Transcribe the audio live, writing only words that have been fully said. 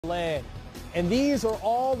land. And these are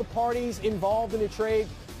all the parties involved in the trade.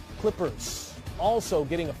 Clippers also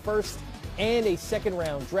getting a first and a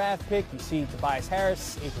second-round draft pick. You see Tobias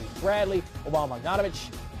Harris, Avery Bradley, Obama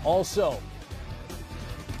Bogdanovic also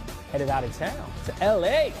headed out of town to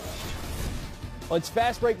L.A. Well, it's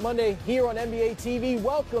Fast Break Monday here on NBA TV.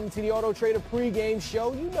 Welcome to the Auto Trader pregame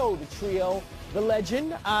show. You know the trio, the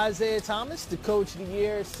legend, Isiah Thomas, the coach of the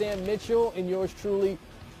year, Sam Mitchell, and yours truly,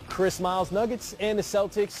 Chris Miles. Nuggets and the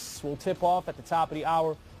Celtics will tip off at the top of the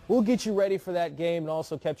hour. We'll get you ready for that game and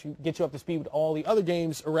also get you up to speed with all the other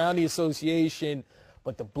games around the association.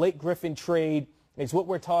 But the Blake Griffin trade is what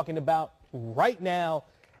we're talking about right now.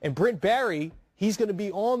 And Brent Barry, he's going to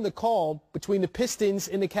be on the call between the Pistons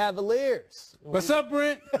and the Cavaliers. What's up,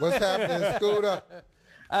 Brent? What's happening, Scooter?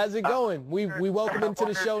 How's it going? We welcome him to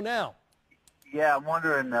the show now. Yeah, I'm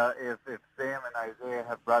wondering if Sam and Isiah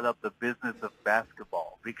have brought up the business of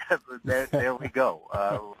basketball, because there we go,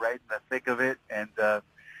 right in the thick of it. And,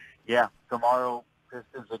 yeah, tomorrow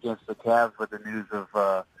Pistons against the Cavs with the news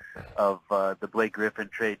of the Blake Griffin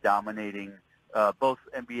trade dominating both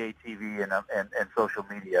NBA TV and social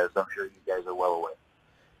media, as I'm sure you guys are well aware.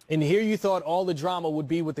 And here you thought all the drama would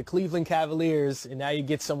be with the Cleveland Cavaliers, and now you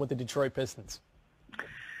get some with the Detroit Pistons.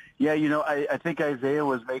 Yeah, you know, I think Isiah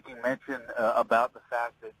was making mention about the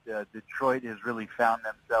fact that Detroit has really found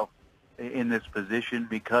themselves in this position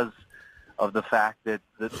because of the fact that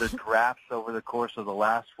the drafts over the course of the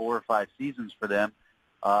last 4 or 5 seasons for them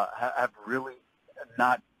have really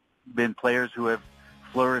not been players who have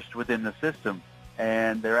flourished within the system.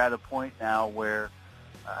 And they're at a point now where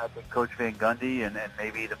I think Coach Van Gundy and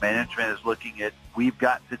maybe the management is looking at, we've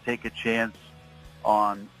got to take a chance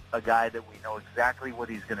on a guy that we know exactly what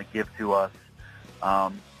he's going to give to us,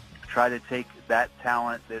 try to take that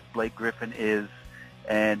talent that Blake Griffin is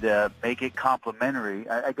and make it complementary.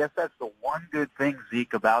 I guess that's the one good thing,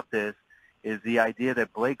 Zeke, about this, is the idea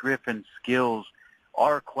that Blake Griffin's skills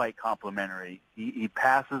are quite complementary. He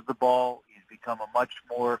passes the ball. He's become a much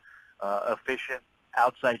more efficient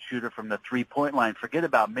outside shooter from the three-point line. Forget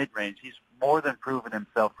about mid-range. He's more than proven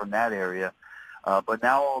himself from that area. But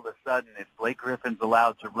now all of a sudden, if Blake Griffin's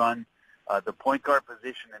allowed to run the point guard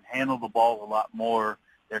position and handle the ball a lot more,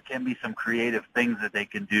 there can be some creative things that they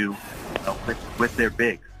can do with their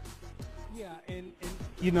bigs. Yeah, and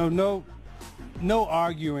you know, no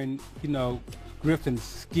arguing, you know, Griffin's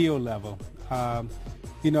skill level.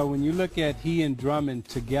 You know, when you look at he and Drummond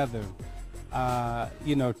together,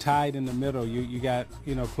 you know, tied in the middle, you got,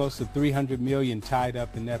 you know, close to $300 million tied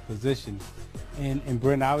up in that position. And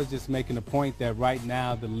Brent, I was just making a point that right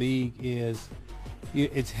now the league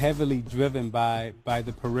it's heavily driven by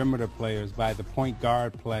the perimeter players, by the point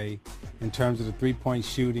guard play in terms of the three-point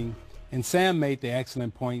shooting. And Sam made the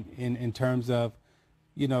excellent point in terms of,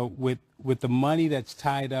 you know, with the money that's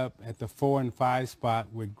tied up at the 4 and 5 spot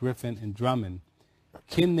with Griffin and Drummond,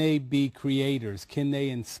 can they be creators? Can they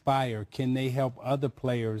inspire? Can they help other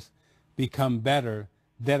players become better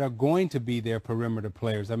that are going to be their perimeter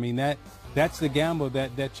players? I mean, that's the gamble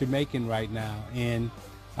that you're making right now. And,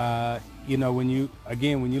 you know, when you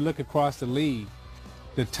look across the league,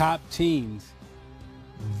 the top teams,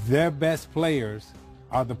 their best players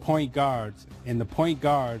are the point guards, and the point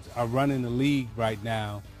guards are running the league right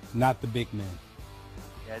now, not the big men.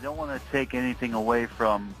 Yeah, I don't want to take anything away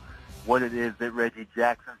from what it is that Reggie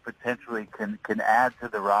Jackson potentially can add to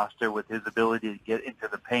the roster with his ability to get into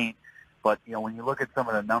the paint. But, you know, when you look at some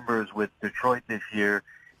of the numbers with Detroit this year,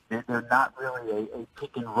 they're not really a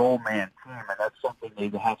pick-and-roll man team, and that's something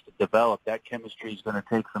they have to develop. That chemistry is going to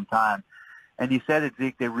take some time. And you said it,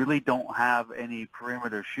 Zeke, they really don't have any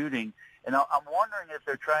perimeter shooting. And I'm wondering if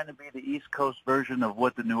they're trying to be the East Coast version of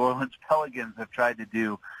what the New Orleans Pelicans have tried to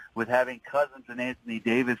do with having Cousins and Anthony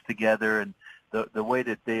Davis together, and the way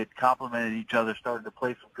that they had complemented each other, started to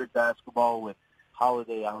play some good basketball with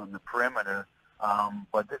Holiday out on the perimeter.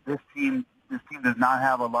 But this team does not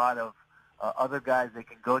have a lot of other guys they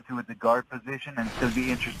can go to at the guard position, and it's going to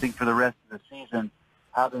be interesting for the rest of the season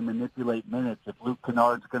how they manipulate minutes. If Luke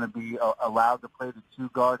Kennard's going to be allowed to play the 2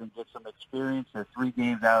 guard and get some experience, they're 3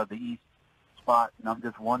 games out of the East spot, and I'm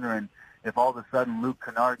just wondering if all of a sudden Luke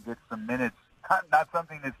Kennard gets some minutes. Not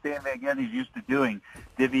something that Stan Van Gundy's used to doing,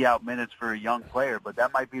 divvy out minutes for a young player, but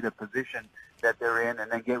that might be the position that they're in,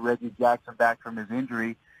 and then get Reggie Jackson back from his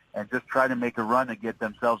injury and just try to make a run to get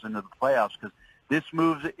themselves into the playoffs, because this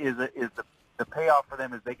move is the payoff for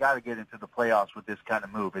them is they got to get into the playoffs with this kind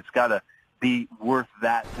of move. It's got to be worth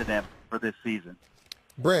that to them for this season.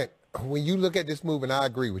 Brent, when you look at this move, and I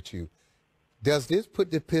agree with you, does this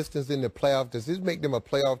put the Pistons in the playoff? Does this make them a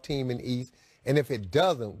playoff team in the East? And if it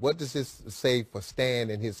doesn't, what does this say for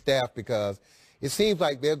Stan and his staff? Because It seems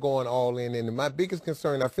like they're going all in. And my biggest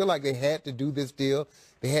concern, I feel like they had to do this deal.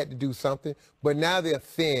 They had to do something. But now they're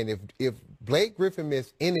thin. If Blake Griffin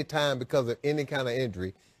missed any time because of any kind of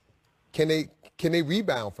injury, can they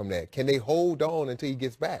rebound from that? Can they hold on until he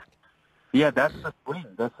gets back? Yeah, that's the swing.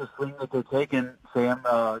 That's the swing that they're taking, Sam.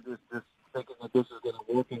 Just thinking that this is going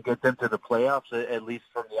to work and get them to the playoffs, at least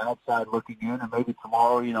from the outside looking in. And maybe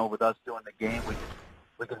tomorrow, with us doing the game,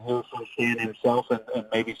 we can hear from Stan himself and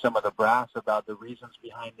maybe some of the brass about the reasons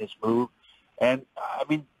behind this move. And, I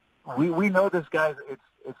mean, we know this, guys.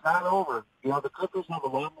 It's not over. The Clippers have a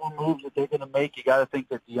lot more moves that they're going to make. You got to think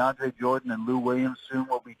that DeAndre Jordan and Lou Williams soon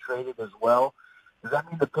will be traded as well. Does that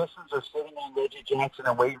mean the Pistons are sitting on Reggie Jackson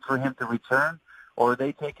and waiting for him to return? Or are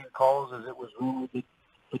they taking calls, as it was rumored that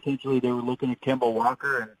potentially they were looking at Kemba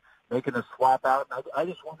Walker and making a swap out? And I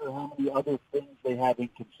just wonder how many other things they have in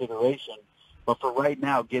consideration. But for right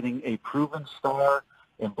now, getting a proven star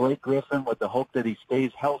in Blake Griffin with the hope that he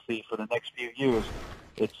stays healthy for the next few years,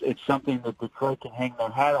 it's something that Detroit can hang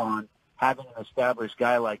their hat on, having an established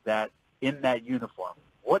guy like that in that uniform.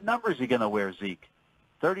 What number is he going to wear, Zeke?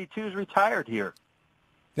 32 is retired here.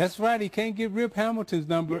 That's right. He can't get Rip Hamilton's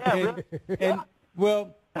number. Yeah,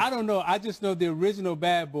 Well, I don't know. I just know the original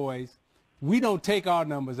Bad Boys, we don't take our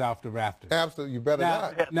numbers off the rafters. Absolutely. You better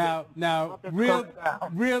not. Now,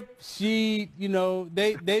 Rip, she,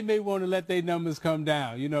 they may want to let their numbers come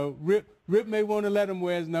down. Rip may want to let him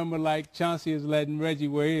wear his number like Chauncey is letting Reggie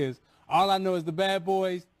wear his. All I know is the Bad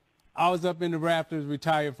Boys, I was up in the rafters,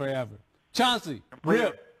 retired forever. Chauncey,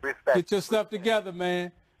 Rip, get your stuff together,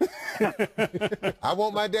 man. I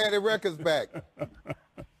want my daddy records back.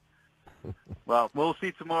 Well, we'll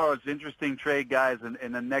see tomorrow. It's an interesting trade, guys,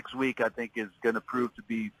 and the next week I think is going to prove to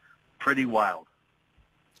be pretty wild.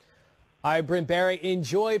 All right, Brent Barry,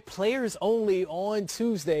 enjoy Players Only on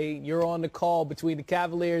Tuesday. You're on the call between the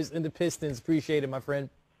Cavaliers and the Pistons. Appreciate it, my friend.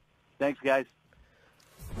 Thanks, guys.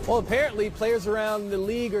 Well, apparently players around the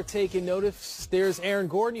league are taking notice. There's Aaron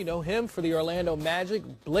Gordon, you know him, for the Orlando Magic.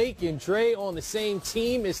 Blake and Dre on the same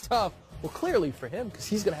team is tough. Well, clearly for him, because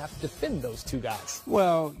he's going to have to defend those two guys.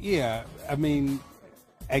 Well, yeah, I mean,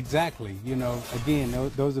 exactly.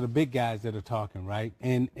 Again, those are the big guys that are talking, right?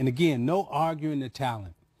 And again, no arguing the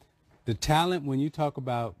talent. The talent, when you talk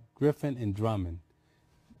about Griffin and Drummond,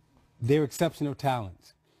 they're exceptional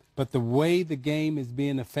talents. But the way the game is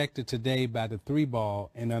being affected today by the three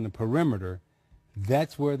ball and on the perimeter,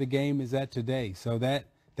 that's where the game is at today. So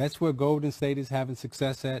that's where Golden State is having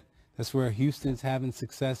success at. That's where Houston's having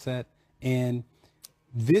success at. And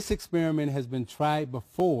this experiment has been tried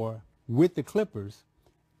before with the Clippers.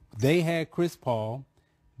 They had Chris Paul,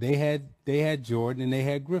 they had Jordan, and they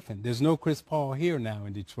had Griffin. There's no Chris Paul here now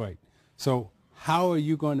in Detroit. So how are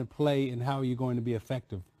you going to play and how are you going to be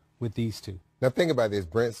effective with these two? Now think about this.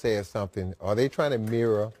 Brent says something. Are they trying to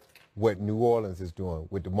mirror what New Orleans is doing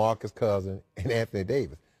with DeMarcus Cousins and Anthony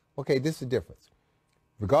Davis? Okay, this is the difference.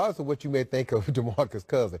 Regardless of what you may think of DeMarcus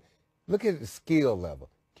Cousins, look at the skill level.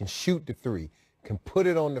 Can shoot the three, can put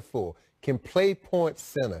it on the floor, can play point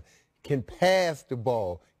center, can pass the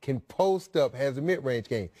ball, can post up, has a mid-range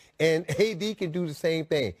game. And AD can do the same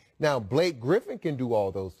thing. Now, Blake Griffin can do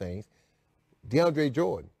all those things. DeAndre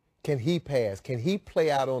Jordan, can he pass? Can he play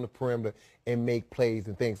out on the perimeter and make plays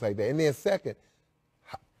and things like that? And then second,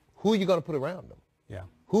 who are you going to put around them? Yeah.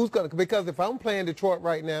 Who's going to, because if I'm playing Detroit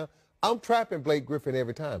right now, I'm trapping Blake Griffin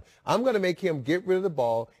every time. I'm going to make him get rid of the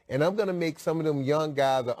ball, and I'm going to make some of them young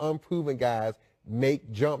guys or unproven guys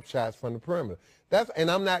make jump shots from the perimeter. And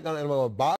I'm not going to